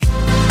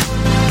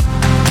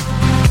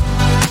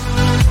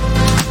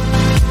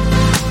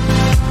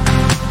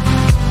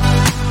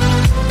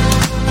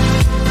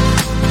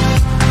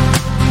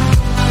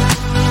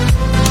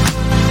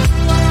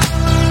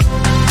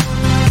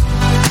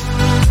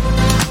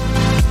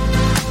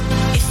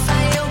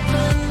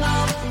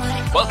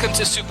Welcome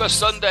to Super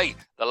Sunday,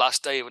 the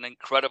last day of an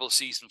incredible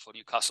season for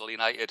Newcastle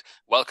United.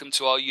 Welcome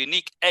to our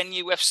unique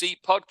NUFC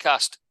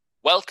podcast.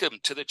 Welcome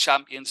to the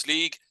Champions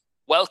League.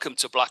 Welcome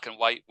to Black and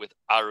White with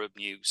Arab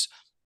News.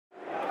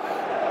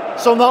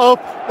 Sum that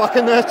up, back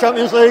in the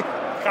Champions League.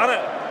 Can it?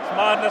 It's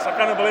madness. I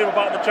can't believe we're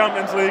back in the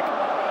Champions League.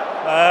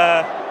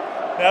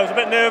 I was a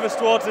bit nervous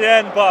towards the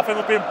end, but I think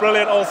we've been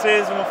brilliant all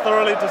season. We've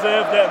thoroughly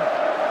deserved it.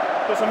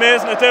 It's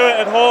amazing to do it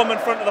at home in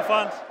front of the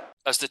fans.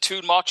 As the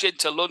two march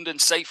into London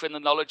safe in the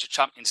knowledge of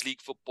Champions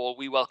League football,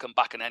 we welcome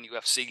back an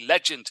NUFC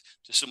legend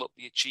to sum up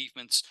the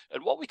achievements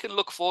and what we can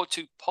look forward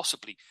to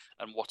possibly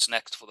and what's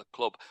next for the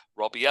club.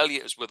 Robbie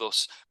Elliott is with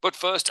us. But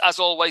first, as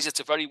always, it's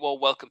a very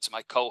warm welcome to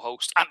my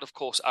co-host and, of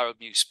course,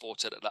 Arab News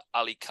sports editor,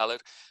 Ali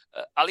Khaled.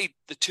 Ali,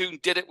 the Toon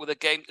did it with a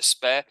game to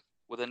spare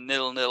with a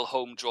 0-0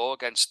 home draw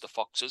against the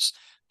Foxes.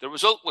 The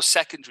result was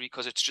secondary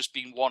because it's just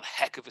been one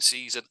heck of a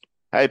season.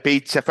 Hey,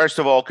 Pete. First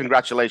of all,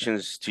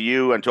 congratulations to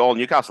you and to all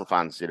Newcastle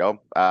fans.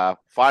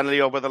 Finally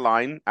over the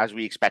line, as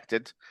we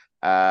expected.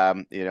 I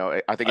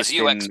think as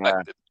you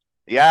expected.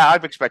 Yeah,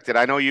 I've expected.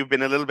 I know you've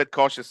been a little bit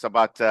cautious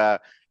about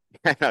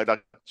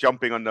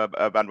jumping on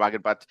the bandwagon,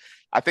 but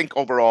I think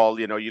overall,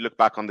 you look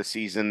back on the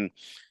season,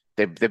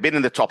 they've been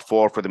in the top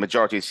four for the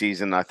majority of the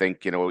season. I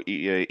think,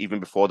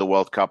 even before the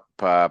World Cup,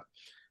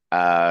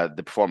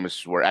 the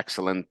performances were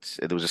excellent.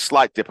 There was a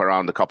slight dip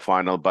around the cup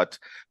final, but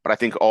I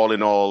think all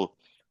in all,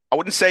 I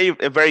wouldn't say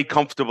a very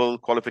comfortable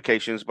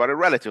qualifications, but a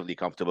relatively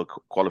comfortable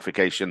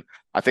qualification.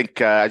 I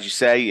think, as you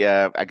say,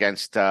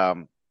 against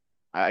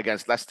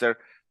Leicester,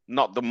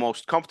 not the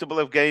most comfortable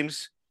of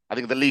games. I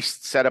think the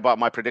least said about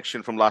my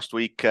prediction from last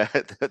week,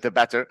 the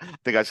better. I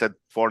think I said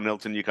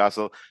 4-0 to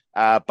Newcastle.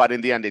 But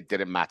in the end, it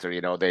didn't matter.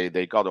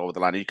 They got over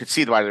the line. You could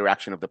see by the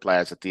reaction of the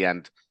players at the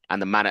end.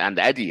 And the man and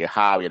Eddie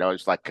Howe,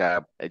 it's like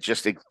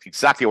just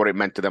exactly what it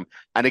meant to them.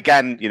 And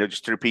again,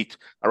 just to repeat,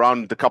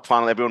 around the cup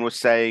final, everyone was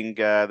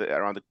saying,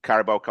 around the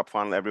Carabao Cup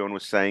final, everyone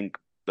was saying,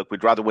 look,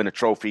 we'd rather win a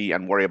trophy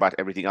and worry about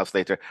everything else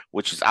later,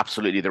 which is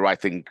absolutely the right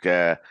thing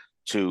to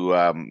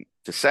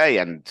say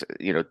and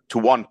to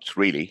want,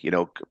 really.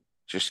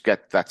 Just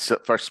get that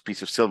first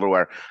piece of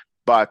silverware.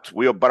 But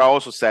I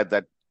also said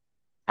that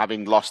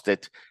having lost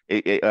it,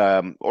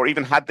 or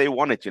even had they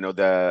won it,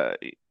 the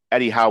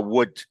Eddie Howe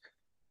would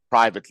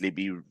privately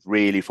be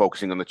really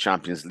focusing on the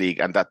Champions League,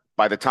 and that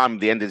by the time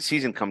the end of the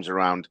season comes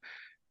around,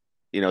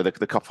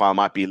 the cup final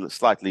might be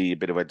slightly a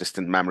bit of a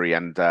distant memory,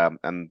 and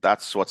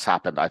that's what's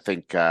happened. I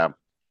think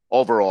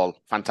overall,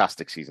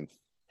 fantastic season.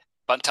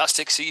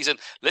 Fantastic season.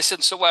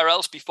 Listen, somewhere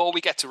else, before we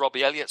get to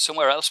Robbie Elliott,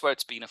 somewhere else where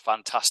it's been a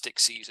fantastic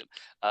season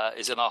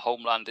is in our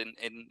homeland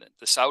in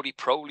the Saudi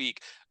Pro League.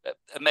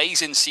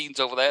 Amazing scenes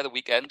over there the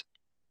weekend.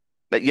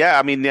 But yeah,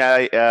 I mean,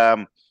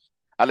 Al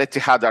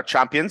Ittihad are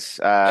champions.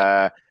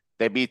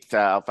 They beat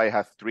Al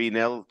Fayha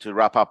 3-0 to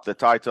wrap up the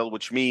title,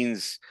 which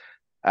means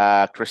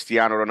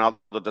Cristiano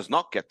Ronaldo does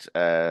not get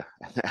a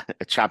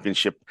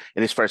championship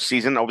in his first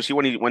season.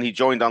 Obviously, when he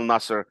joined Al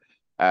Nassr,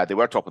 they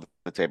were top of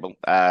the table.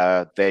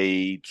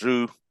 They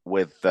drew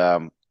with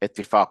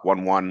Ittifaq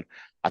 1-1.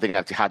 I think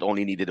Al Ittihad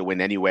only needed a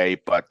win anyway,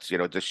 but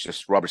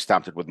just rubber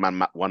stamped it with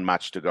one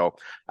match to go.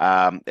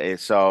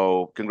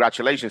 So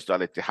congratulations to Al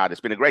Ittihad. It's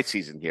been a great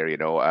season here,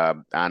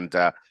 and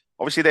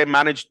obviously they're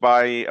managed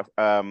by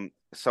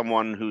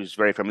someone who's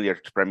very familiar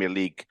to Premier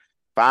League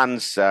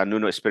fans,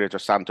 Nuno Espirito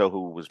Santo,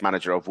 who was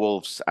manager of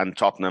Wolves and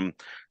Tottenham.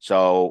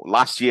 So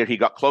last year he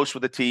got close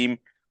with the team.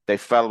 They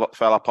fell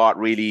apart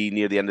really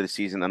near the end of the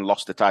season and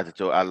lost the title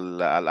to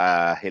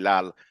Al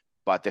Hilal.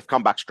 But they've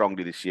come back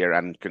strongly this year,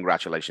 and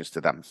congratulations to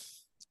them.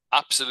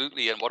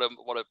 Absolutely, and what an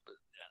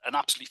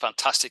absolutely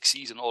fantastic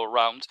season all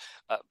around.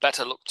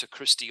 Better luck to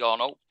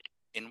Cristiano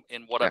in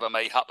whatever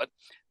may happen.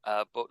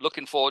 But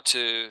looking forward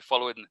to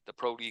following the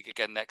Pro League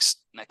again next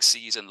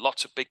season.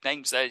 Lots of big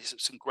names there,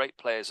 some great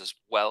players as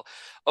well.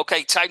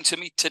 Okay, time to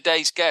meet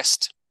today's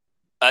guest.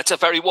 It's a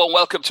very warm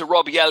welcome to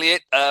Robbie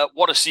Elliott.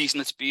 What a season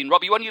it's been.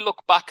 Robbie, when you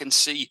look back and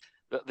see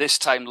that this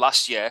time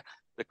last year,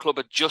 the club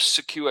had just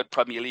secured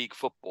Premier League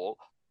football,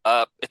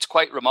 it's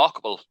quite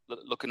remarkable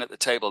looking at the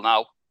table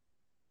now.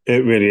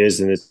 It really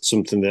is, and it's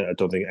something that I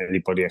don't think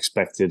anybody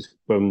expected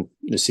when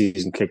the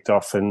season kicked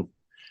off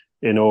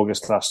in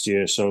August last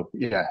year. So,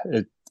 yeah,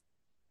 a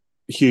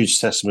huge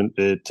testament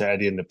to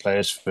Eddie and the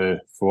players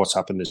for what's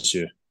happened this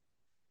year.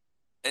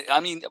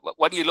 I mean,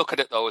 when you look at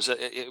it, though,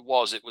 it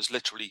was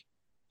literally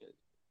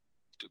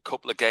a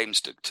couple of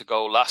games to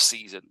go last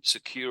season,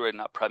 securing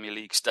that Premier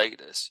League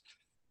status.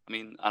 I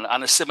mean,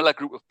 and a similar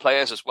group of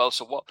players as well.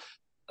 So what,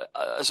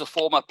 as a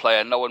former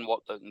player, knowing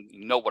what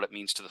it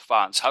means to the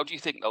fans, how do you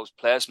think those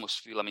players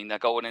must feel? I mean, they're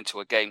going into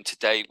a game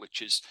today,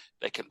 which is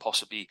they can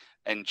possibly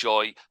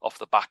enjoy off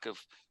the back of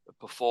a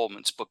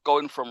performance, but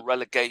going from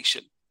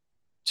relegation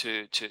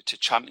to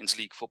Champions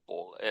League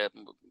football,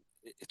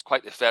 it's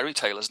quite a fairy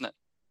tale, isn't it?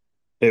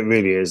 It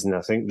really is, and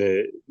I think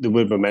the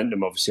word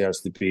momentum obviously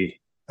has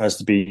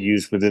to be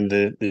used within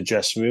the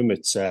dressing room.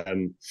 It's what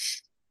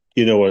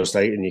it's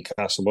like in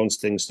Newcastle. Once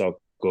things start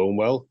going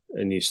well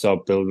and you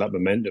start building that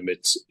momentum,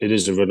 it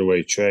is a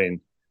runaway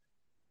train.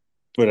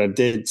 But I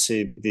did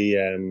see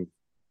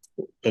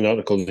an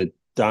article that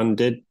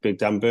Big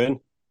Dan Byrne,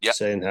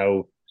 saying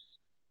how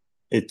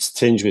it's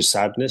tinged with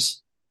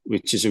sadness,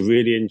 which is a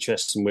really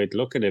interesting way to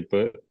look at it.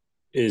 But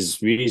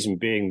his reason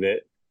being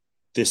that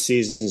this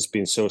season's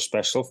been so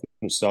special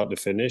from start to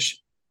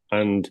finish,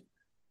 and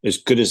as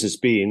good as it's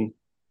been,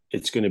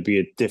 it's going to be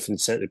a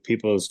different set of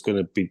people. It's going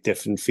to be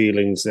different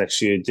feelings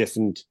next year,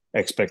 different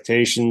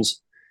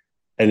expectations,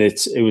 and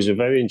it was a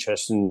very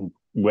interesting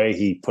way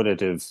he put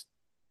it, of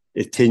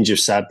a tinge of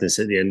sadness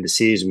at the end of the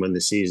season when the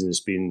season has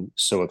been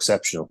so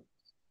exceptional.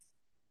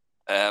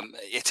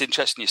 It's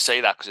interesting you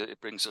say that, because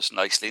it brings us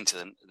nicely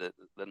into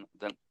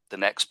the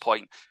next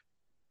point.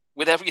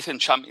 With everything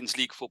Champions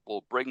League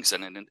football brings,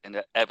 and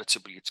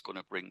inevitably it's going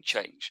to bring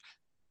change.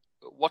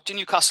 What do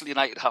Newcastle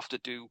United have to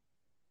do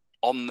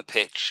on the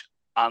pitch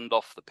and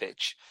off the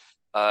pitch,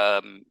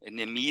 in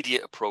the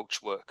immediate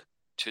approach work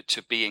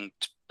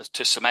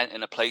to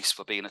cementing a place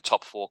for being a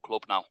top 4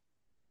 club now?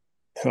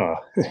 Oh,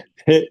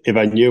 if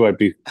I knew, I'd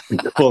be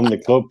calling the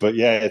club. But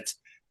yeah,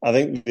 I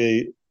think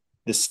the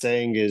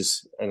saying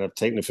is, and I've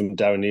taken it from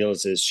Darren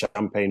Neal's, is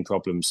champagne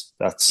problems.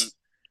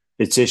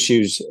 It's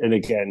issues. And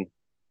again,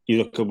 you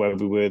look at where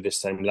we were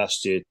this time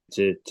last year,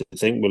 to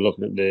think we're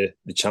looking at the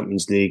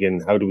Champions League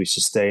and how do we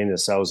sustain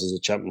ourselves as a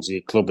Champions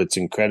League club. It's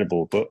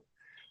incredible. But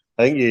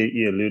I think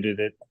you alluded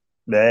it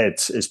there.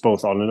 It's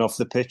both on and off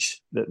the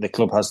pitch that the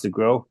club has to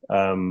grow.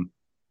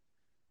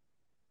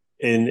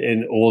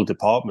 In all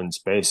departments,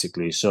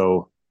 basically.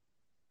 So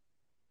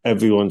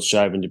everyone's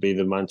striving to be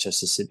the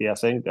Manchester City, I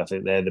think. I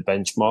think they're the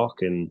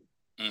benchmark. And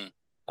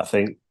I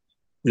think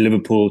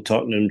Liverpool,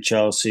 Tottenham,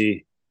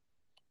 Chelsea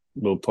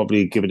will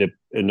probably give it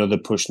another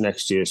push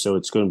next year. So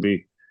it's going to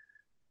be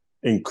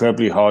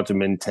incredibly hard to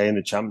maintain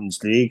the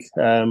Champions League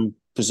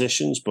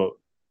positions. But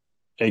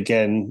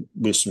again,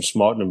 with some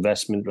smart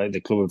investment like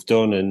the club have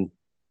done, and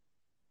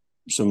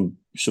some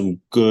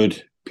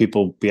good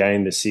people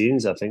behind the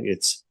scenes, I think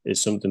it's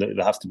something that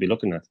they have to be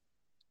looking at.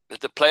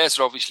 The players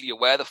are obviously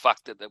aware of the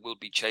fact that there will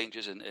be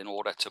changes in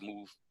order to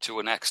move to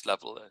a next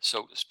level,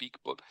 so to speak.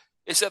 But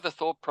is there the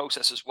thought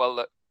process as well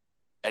that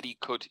Eddie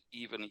could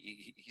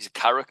he's a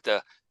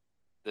character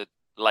that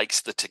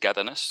likes the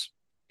togetherness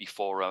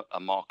before a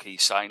marquee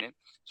signing?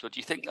 So do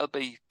you think there'll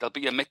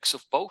be a mix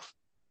of both?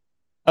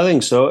 I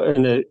think so,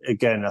 and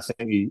again, I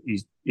think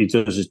he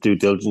does his due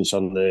diligence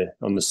on the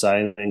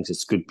signings.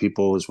 It's good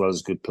people as well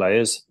as good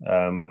players.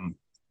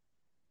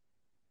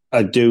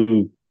 I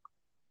do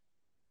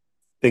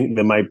think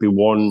there might be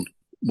one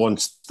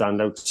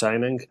standout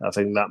signing. I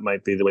think that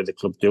might be the way the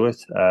club do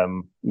it.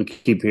 We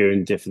keep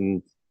hearing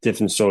different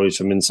stories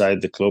from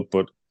inside the club,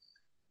 but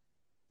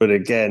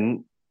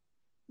again,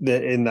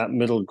 they're in that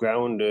middle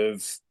ground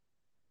of,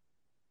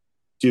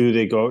 do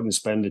they go out and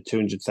spend a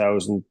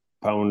 £200,000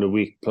 a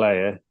week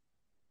player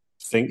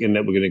thinking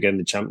that we're going to get in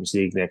the Champions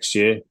League next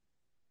year,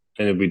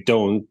 and if we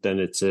don't, then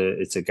it's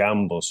a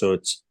gamble. So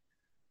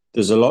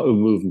there's a lot of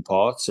moving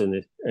parts,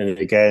 and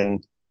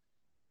again,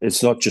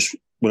 it's not just,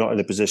 we're not in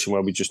a position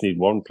where we just need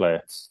one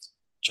player.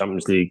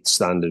 Champions League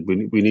standard,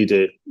 we need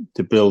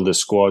to build a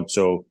squad.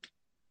 So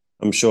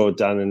I'm sure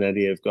Dan and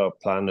Eddie have got a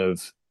plan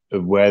of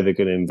where they're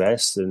going to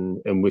invest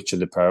and which are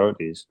the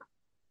priorities.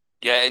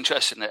 Yeah,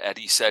 interesting that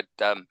Eddie said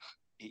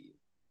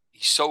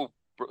he's so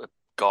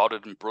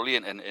guarded and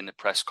brilliant in the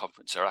press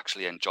conference. They're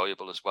actually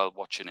enjoyable as well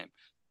watching him,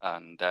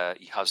 and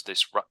he has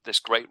this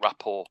great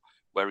rapport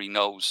where he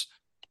knows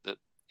that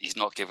he's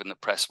not giving the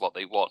press what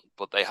they want,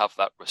 but they have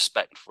that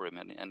respect for him,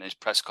 and his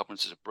press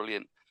conferences are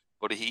brilliant.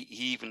 But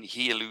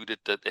he alluded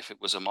that if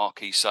it was a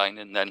marquee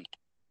signing, then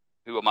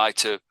who am I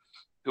to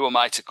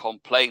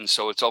complain?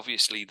 So it's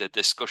obviously the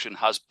discussion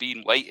has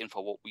been waiting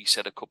for what we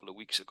said a couple of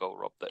weeks ago,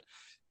 Rob,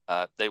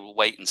 that they will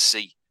wait and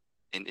see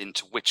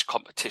into which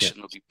competition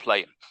they'll be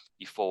playing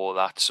before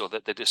that. So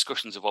that the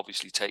discussions have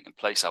obviously taken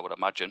place, I would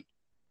imagine.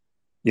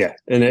 Yeah,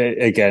 and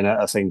again,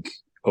 I think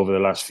over the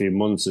last few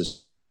months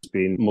there's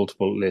been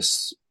multiple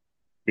lists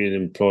being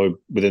employed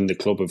within the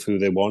club of who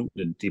they want,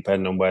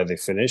 depending on where they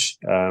finish.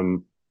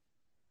 And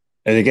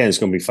again, it's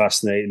going to be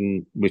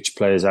fascinating which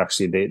players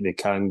actually they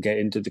can get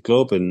into the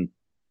club and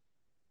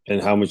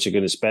how much they're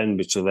going to spend,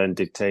 which will then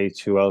dictate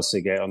who else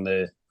they get on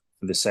the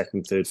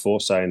second, third,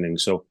 fourth signing.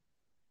 So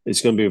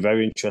it's going to be a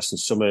very interesting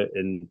summer,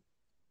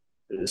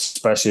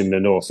 especially in the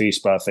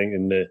northeast. But I think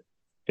in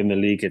the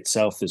league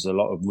itself, there's a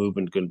lot of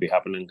movement going to be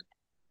happening.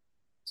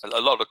 A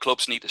lot of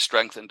clubs need to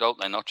strengthen,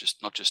 don't they? Not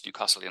just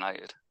Newcastle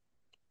United.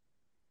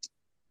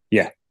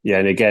 Yeah,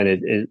 and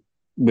again,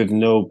 with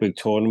no big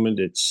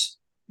tournament,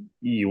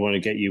 you want to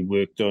get your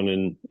work done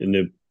and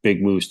the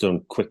big moves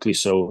done quickly.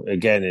 So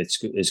again, it's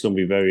going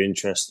to be very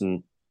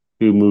interesting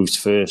who moves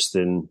first,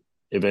 and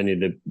if any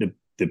of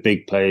the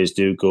big players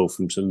do go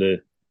from some of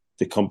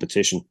the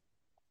competition.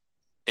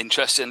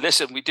 Interesting.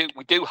 Listen, we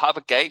do have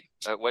a game.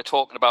 We're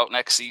talking about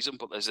next season,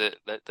 but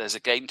there's a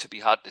game to be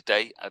had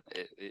today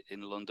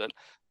in London.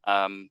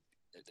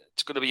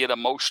 It's going to be an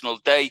emotional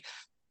day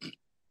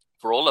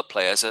for all the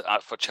players,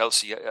 for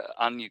Chelsea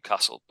and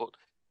Newcastle. But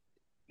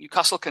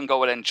Newcastle can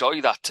go and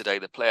enjoy that today,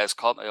 the players,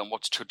 can't they, on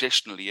what's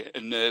traditionally a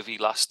nervy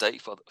last day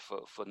for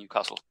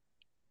Newcastle?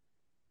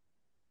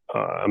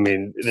 I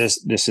mean,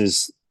 this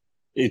is,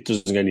 it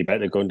doesn't get any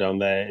better going down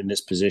there in this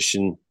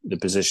position, the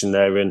position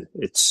they're in.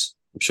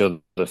 I'm sure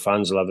the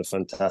fans will have a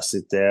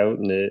fantastic day out,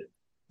 and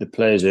the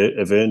players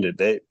have earned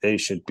it. They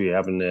should be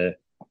having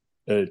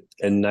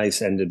a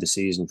nice end of the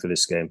season for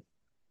this game.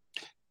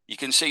 You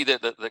can see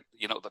that the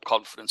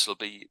confidence will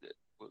be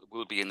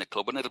in the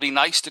club, and it'll be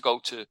nice to go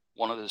to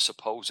one of the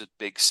supposed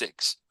big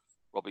six,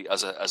 Robbie,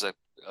 as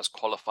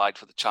qualified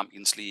for the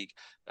Champions League,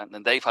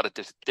 and they've had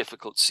a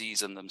difficult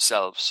season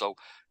themselves. So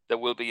there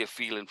will be a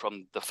feeling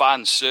from the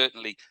fans,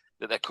 certainly,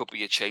 that there could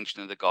be a change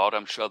in the guard.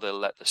 I'm sure they'll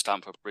let the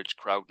Stamford Bridge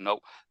crowd know,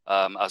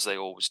 as they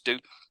always do.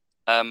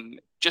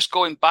 Just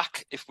going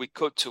back, if we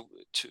could, to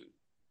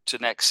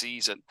next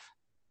season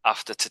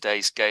after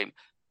today's game,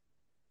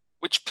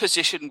 which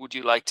position would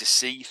you like to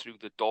see through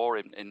the door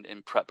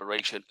in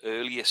preparation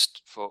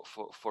earliest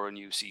for a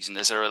new season?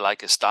 Is there a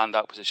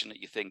standout position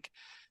that you think,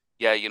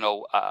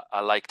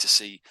 I like to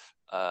see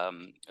a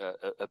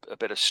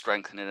bit of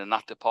strengthening in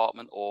that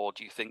department? Or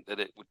do you think that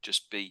it would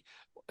just be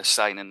a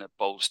signing that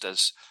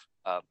bolsters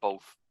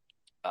both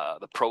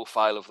the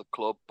profile of the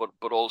club,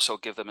 but also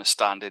give them a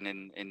standing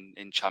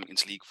in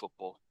Champions League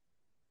football?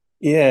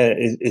 Yeah,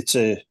 it's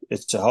a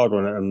hard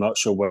one. I'm not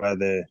sure where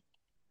the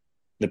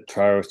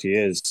priority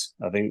is.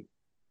 I think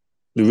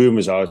the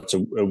rumours are it's a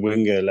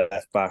winger,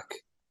 left back,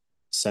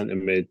 centre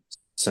mid,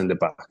 centre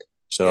back.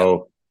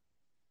 So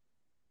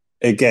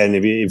again,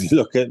 if you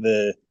look at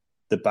the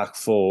back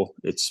four,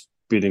 it's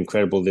been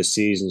incredible this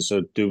season.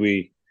 So do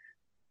we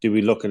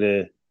look at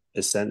a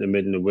centre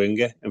mid and a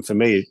winger? And for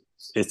me,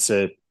 it's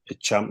a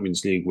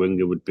Champions League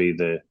winger would be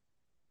the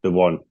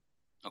one.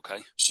 Okay.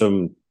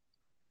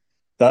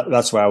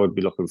 That's where I would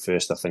be looking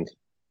first, I think.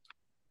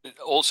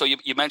 Also,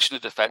 you mentioned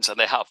the defence, and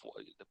they have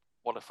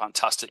what a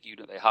fantastic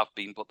unit they have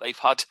been, but they've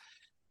had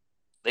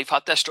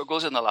their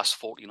struggles in the last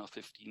 14 or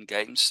 15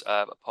 games.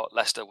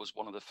 Leicester was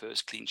one of the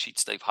first clean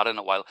sheets they've had in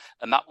a while,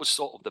 and that was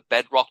sort of the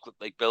bedrock that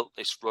they built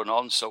this run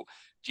on. So,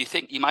 do you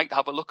think you might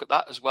have a look at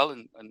that as well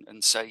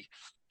and say,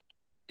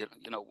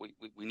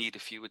 we need a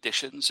few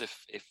additions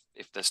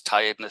if there's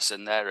tiredness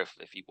in there,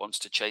 if he wants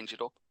to change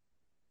it up?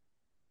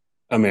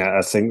 I mean,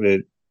 I think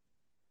that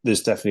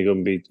there's definitely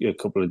going to be a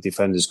couple of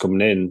defenders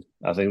coming in.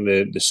 I think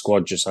the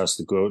squad just has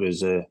to grow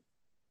as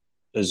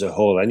a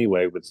whole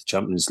anyway. With the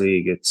Champions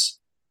League, it's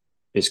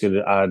going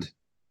to add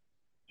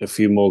a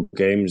few more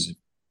games,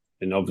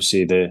 and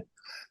obviously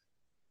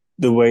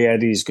the way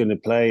Eddie's going to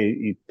play,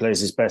 he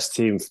plays his best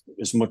team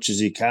as much as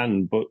he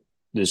can. But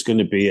there's going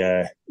to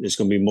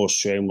be more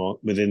strain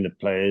within the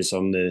players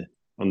on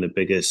the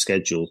bigger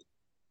schedule.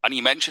 And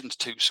he mentioned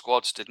two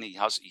squads, didn't he?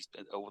 He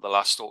over the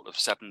last sort of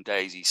 7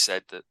 days, he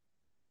said that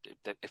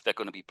if they're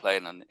going to be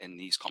playing in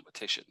these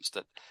competitions,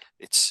 that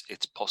it's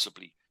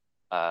possibly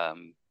a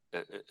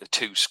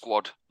two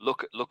squad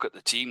look at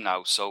the team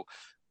now. So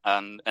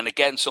and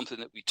again, something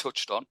that we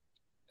touched on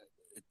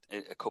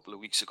a couple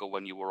of weeks ago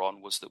when you were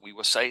on was that we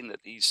were saying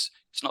that it's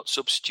not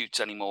substitutes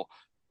anymore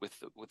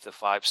with the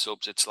 5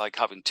 subs. It's like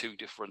having two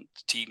different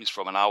teams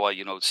from an hour.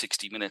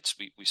 60 minutes.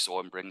 We saw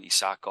him bring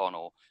Isak on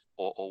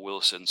or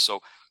Wilson.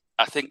 So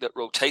I think that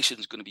rotation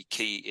is going to be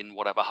key in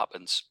whatever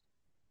happens.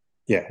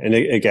 Yeah, and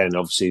again,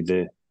 obviously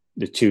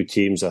the two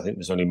teams, I think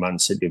there's only Man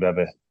City have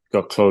ever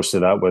got close to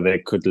that, where they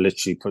could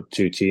literally put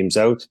two teams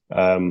out.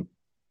 But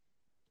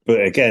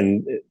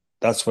again,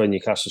 that's where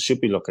Newcastle should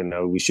be looking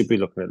now. We should be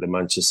looking at the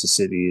Manchester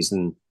Cities,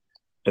 and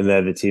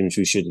they're the teams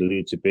we should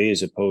allude to be,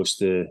 as opposed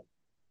to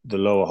the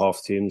lower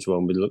half teams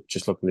when we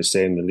just looking to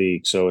stay in the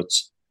league. So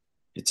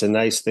it's a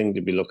nice thing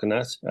to be looking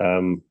at,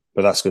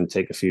 but that's going to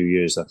take a few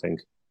years, I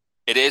think.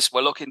 It is.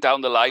 We're looking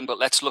down the line, but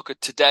let's look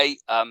at today.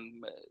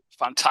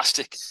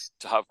 Fantastic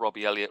to have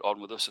Robbie Elliott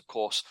on with us, of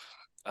course,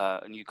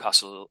 a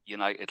Newcastle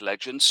United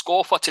legend.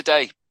 Score for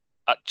today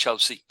at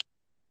Chelsea.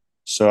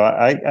 So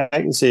I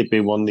can see it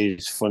being one of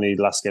these funny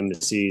last game of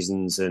the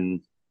seasons,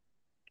 and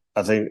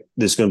I think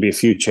there's going to be a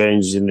few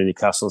changes in the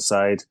Newcastle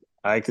side.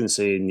 I can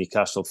see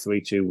Newcastle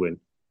 3-2 win.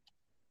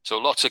 So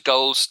lots of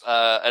goals.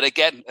 And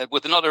again,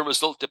 with another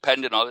result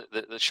depending on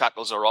it, the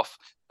shackles are off.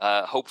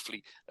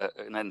 Hopefully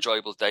an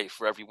enjoyable day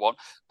for everyone.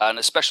 And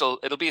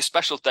it'll be a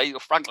special day.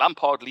 Frank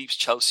Lampard leaves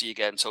Chelsea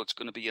again, so it's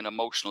going to be an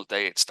emotional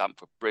day at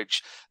Stamford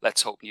Bridge.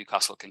 Let's hope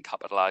Newcastle can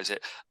capitalise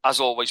it. As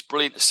always,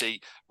 brilliant to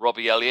see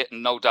Robbie Elliott,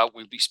 and no doubt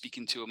we'll be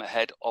speaking to him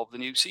ahead of the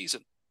new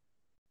season.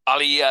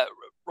 Ali,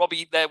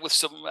 Robbie there with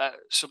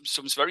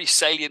some very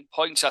salient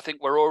points. I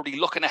think we're already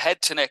looking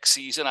ahead to next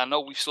season. I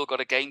know we've still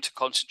got a game to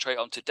concentrate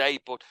on today,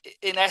 but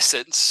in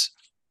essence,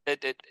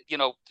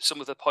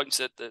 some of the points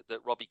that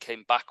Robbie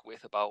came back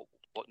with about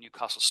what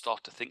Newcastle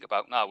start to think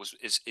about now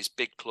is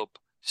big club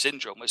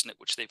syndrome, isn't it?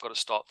 Which they've got to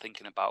start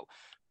thinking about.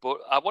 But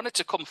I wanted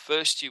to come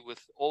first to you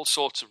with all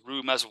sorts of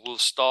rumours will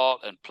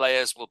start and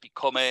players will be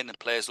coming and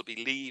players will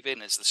be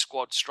leaving. Is the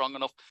squad strong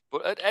enough?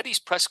 But at Eddie's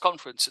press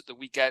conference at the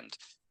weekend,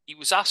 he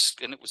was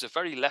asked, and it was a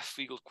very left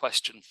field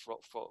question for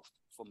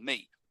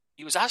me.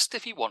 He was asked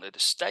if he wanted to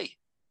stay.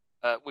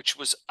 which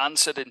was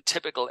answered in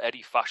typical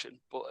Eddie fashion,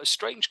 but a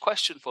strange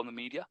question from the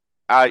media.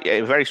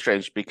 Yeah, very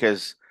strange,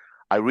 because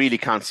I really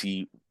can't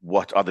see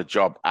what other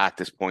job at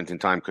this point in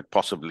time could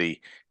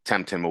possibly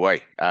tempt him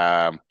away.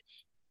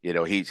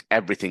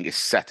 Everything is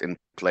set in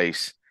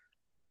place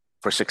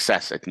for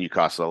success at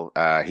Newcastle.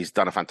 He's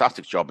done a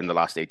fantastic job in the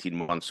last 18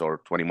 months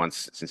or 20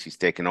 months since he's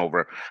taken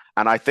over.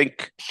 And I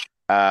think,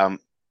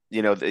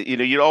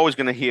 you're always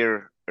going to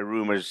hear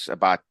rumors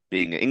about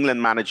being an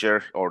England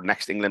manager or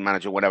next England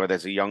manager, whenever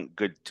there's a young,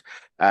 good,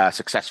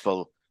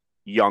 successful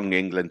young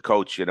England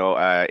coach,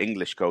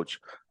 English coach.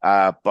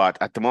 But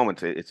at the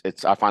moment,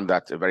 I find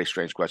that a very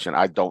strange question.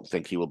 I don't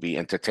think he will be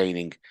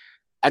entertaining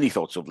any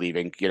thoughts of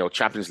leaving.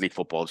 Champions League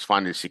football is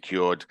finally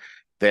secured.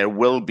 There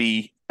will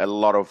be a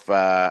lot of,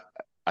 I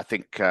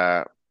think,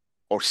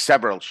 or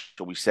several,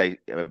 shall we say,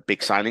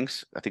 big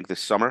signings, I think,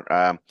 this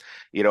summer.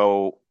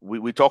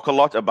 We talk a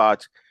lot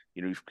about,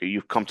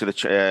 you've come to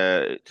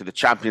the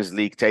Champions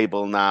League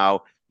table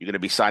now. You're going to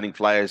be signing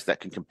players that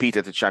can compete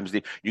at the Champions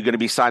League. You're going to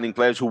be signing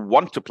players who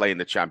want to play in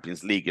the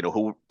Champions League,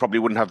 who probably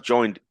wouldn't have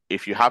joined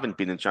if you haven't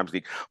been in the Champions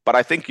League. But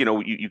I think,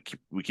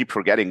 we keep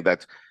forgetting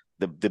that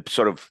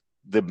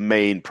the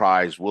main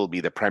prize will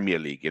be the Premier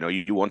League.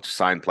 You want to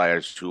sign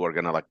players who are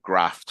going to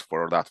graft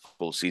for that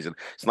full season.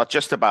 It's not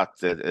just about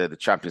the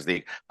Champions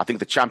League. I think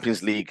the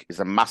Champions League is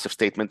a massive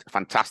statement.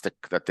 Fantastic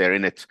that they're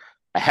in it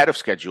ahead of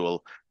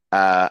schedule.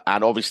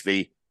 And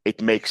obviously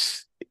it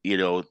makes,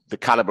 the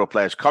caliber of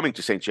players coming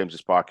to St.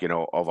 James's Park,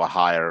 of a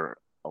higher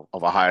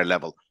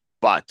level.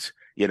 But,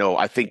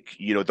 I think,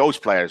 those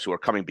players who are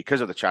coming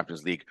because of the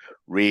Champions League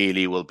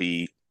really will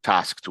be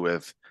tasked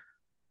with,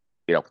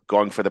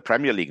 going for the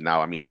Premier League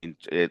now. I mean,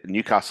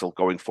 Newcastle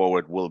going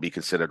forward will be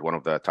considered one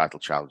of the title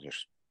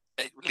challengers.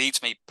 It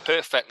leads me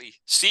perfectly,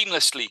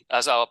 seamlessly,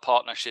 as our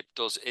partnership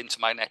does, into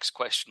my next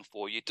question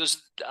for you.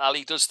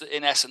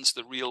 In essence,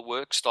 the real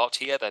work start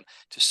here then,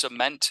 to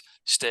cement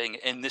staying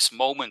in this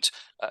moment,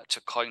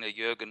 to coin a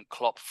Jurgen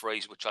Klopp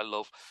phrase, which I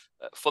love,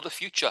 for the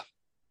future?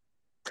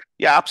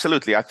 Yeah,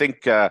 absolutely. I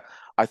think I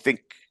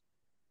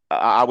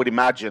would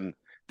imagine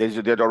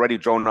they'd already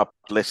drawn up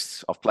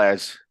lists of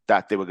players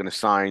that they were going to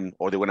sign,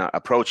 or they were going to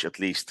approach at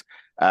least,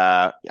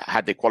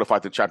 had they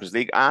qualified for the Champions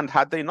League and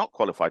had they not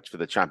qualified for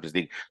the Champions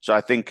League. So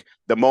I think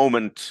the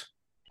moment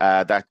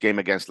that game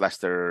against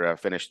Leicester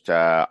finished,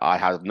 I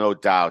have no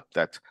doubt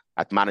that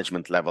at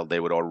management level, they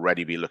would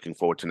already be looking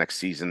forward to next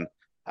season,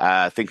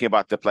 thinking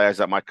about the players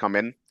that might come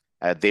in.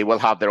 They will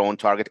have their own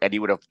target. Eddie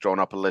would have drawn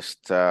up a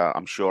list,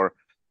 I'm sure.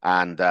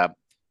 And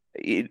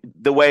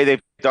the way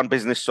they've done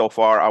business so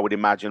far, I would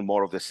imagine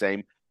more of the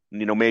same.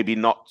 Maybe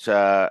not.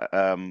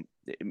 They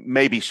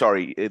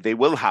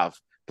will have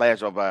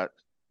players of a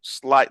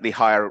slightly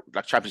higher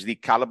Champions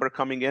League caliber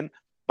coming in,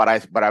 but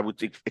I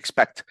would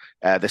expect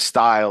the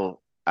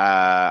style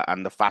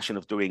and the fashion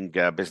of doing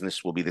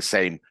business will be the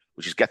same,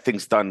 which is get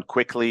things done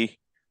quickly,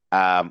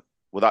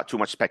 without too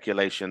much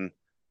speculation.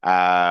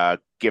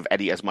 Give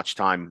Eddie as much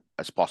time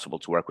as possible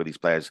to work with these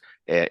players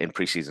in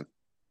pre-season.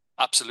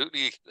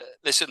 Absolutely.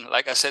 Listen,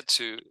 like we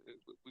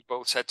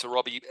both said to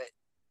Robbie,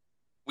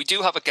 we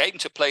do have a game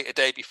to play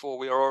today before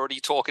we are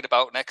already talking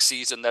about next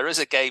season. There is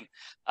a game.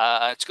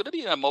 It's going to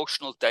be an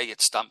emotional day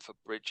at Stamford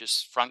Bridge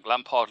as Frank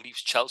Lampard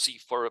leaves Chelsea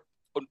for an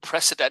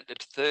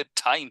unprecedented third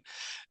time.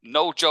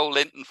 No Joe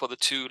Linton for the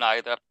Toon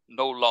either.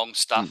 No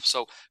Longstaff.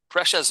 So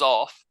pressure's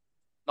off.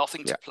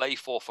 Nothing to play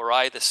for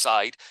either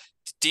side.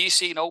 Do you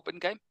see an open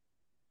game?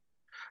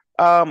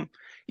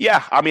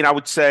 Yeah, I mean, I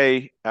would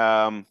say,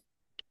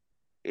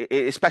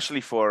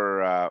 especially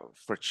for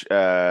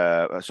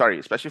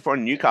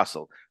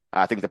Newcastle.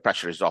 I think the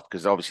pressure is off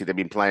because obviously they've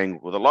been playing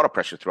with a lot of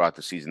pressure throughout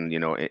the season,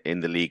 in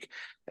the league.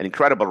 An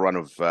incredible run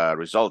of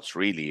results,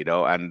 really,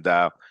 and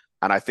I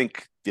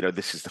think,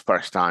 this is the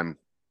first time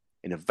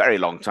in a very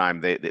long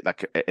time they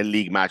like a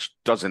league match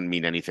doesn't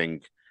mean anything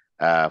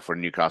for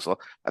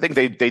Newcastle. I think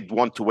they'd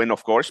want to win,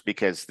 of course,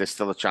 because there's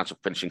still a chance of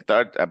finishing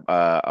third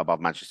above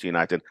Manchester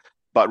United.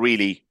 But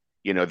really,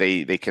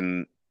 they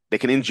can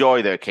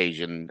enjoy the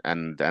occasion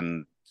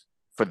and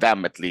for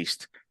them at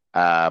least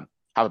have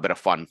a bit of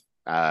fun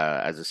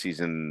as the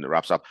season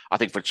wraps up. I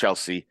think for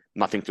Chelsea,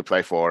 nothing to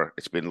play for.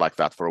 It's been like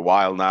that for a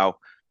while now.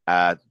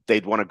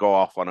 They'd want to go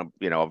off on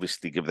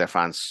obviously give their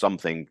fans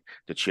something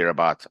to cheer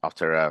about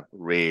after a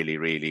really,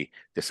 really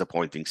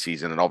disappointing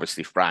season. And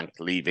obviously Frank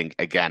leaving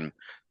again.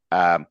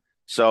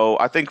 So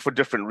I think for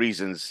different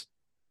reasons,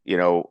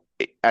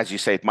 as you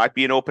say, it might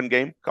be an open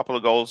game, a couple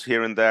of goals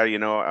here and there.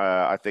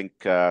 I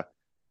think, I'm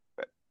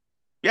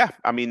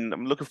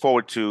looking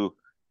forward to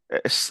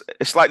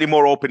a slightly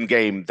more open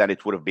game than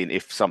it would have been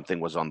if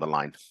something was on the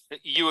line.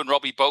 You and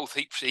Robbie both,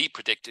 he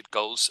predicted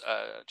goals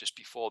just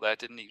before there,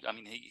 didn't he? I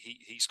mean,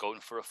 he's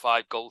going for a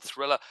 5-goal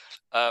thriller.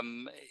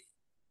 The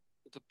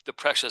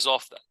pressure's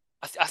off.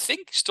 I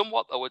think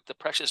somewhat, though, the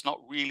pressure's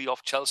not really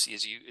off Chelsea,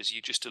 as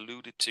you just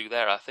alluded to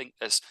there. I think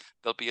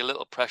there'll be a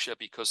little pressure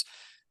because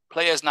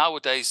players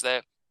nowadays,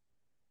 they're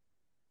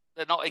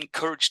not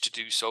encouraged to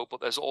do so,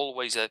 but there's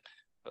always a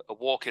a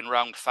walking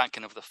round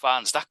thanking of the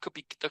fans. That could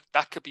be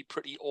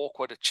pretty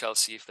awkward at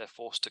Chelsea if they're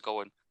forced to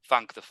go and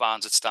thank the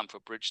fans at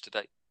Stamford Bridge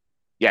today.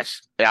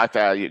 Yes,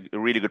 a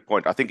really good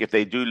point. I think if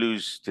they do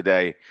lose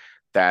today,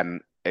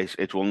 then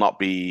it will not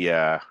be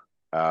it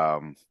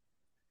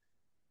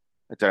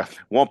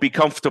won't be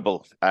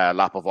comfortable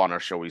lap of honor,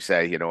 shall we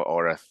say,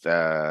 or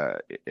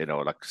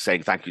like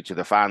saying thank you to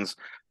the fans.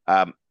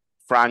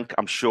 Frank,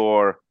 I'm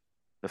sure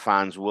the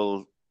fans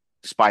will,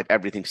 despite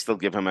everything, still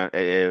give him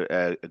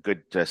a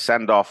good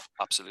send off.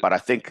 Absolutely. But I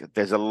think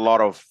there's a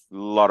lot of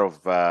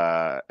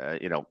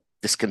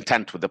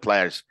discontent with the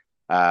players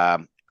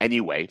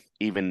anyway,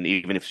 even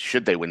if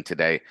should they win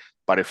today.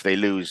 But if they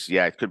lose,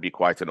 it could be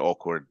quite an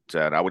awkward.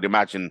 I would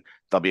imagine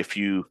there'll be a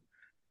few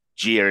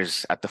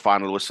jeers at the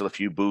final whistle, a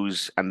few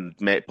boos, and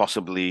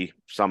possibly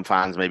some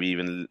fans maybe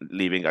even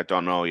leaving. I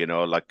don't know,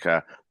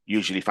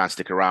 usually fans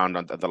stick around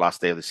on the last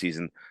day of the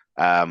season.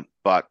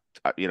 But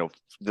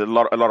a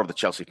lot of the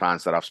Chelsea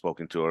fans that I've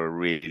spoken to are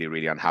really,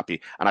 really unhappy.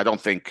 And I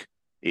don't think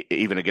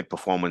even a good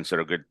performance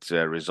or a good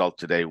result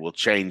today will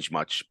change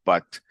much.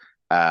 But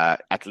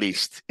at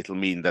least it'll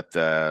mean that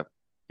the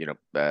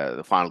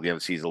final game of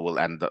the season will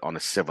end on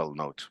a civil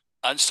note.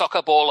 And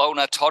soccer ball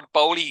owner Todd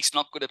Bowley, he's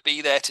not going to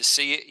be there to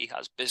see it. He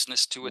has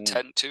business to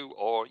attend to.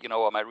 Or,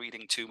 am I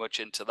reading too much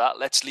into that?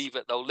 Let's leave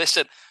it, though.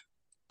 Listen,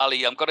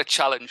 Ali, I've got a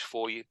challenge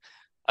for you.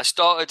 I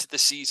started the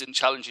season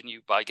challenging you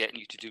by getting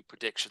you to do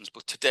predictions,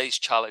 but today's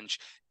challenge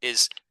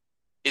is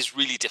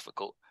really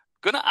difficult.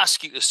 I'm going to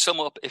ask you to sum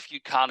up, if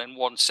you can, in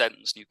one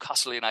sentence,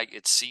 Newcastle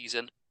United's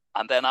season,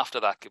 and then after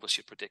that, give us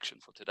your prediction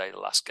for today, the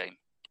last game.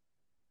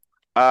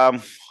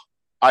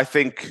 I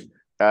think...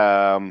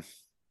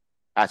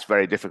 that's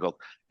very difficult.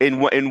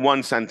 In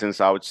one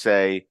sentence, I would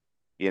say,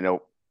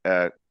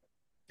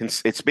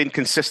 it's been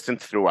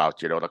consistent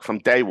throughout. Like from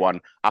day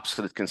one,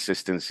 absolute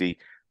consistency,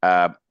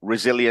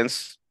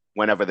 resilience.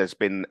 Whenever there's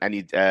been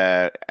any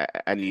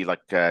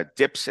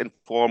dips in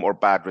form or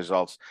bad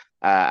results,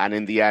 and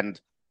in the end,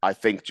 I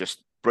think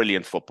just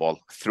brilliant football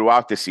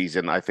throughout the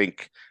season. I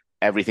think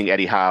everything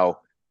Eddie Howe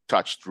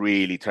touched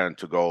really turned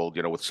to gold.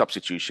 With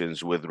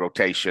substitutions, with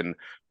rotation,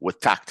 with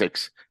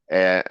tactics,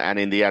 and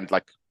in the end,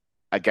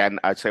 again,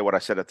 I'd say what I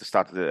said at the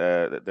start of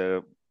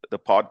the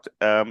pod,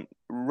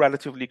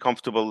 relatively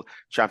comfortable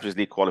Champions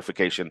League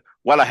qualification,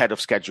 well ahead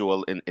of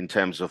schedule in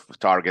terms of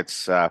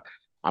targets.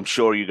 I'm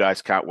sure you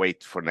guys can't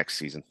wait for next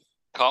season.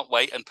 Can't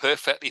wait, and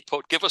perfectly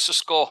put. Give us a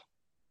score.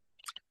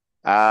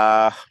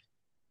 I'm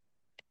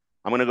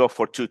going to go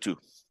for 2-2.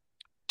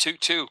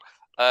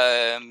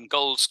 2-2.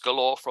 Goals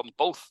galore from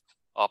both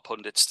our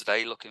pundits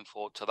today. Looking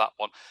forward to that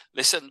one.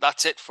 Listen,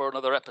 that's it for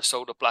another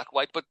episode of Black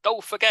White. But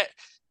don't forget,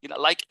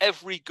 like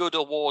every good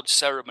awards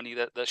ceremony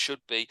that there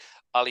should be,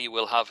 Ali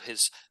will have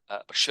his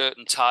shirt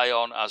and tie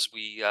on as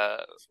we,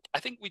 I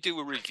think we do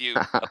a review,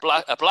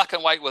 a black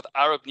and white with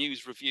Arab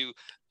News review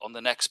on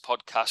the next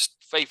podcast.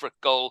 Favourite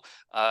goal,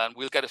 and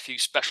we'll get a few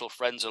special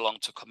friends along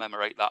to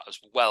commemorate that as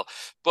well.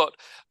 But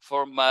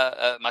for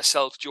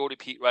myself, Geordie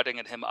Pete Redding,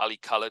 and him, Ali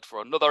Khaled,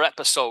 for another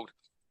episode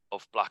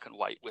of Black and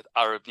White with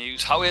Arab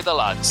News. How are the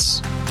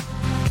lads?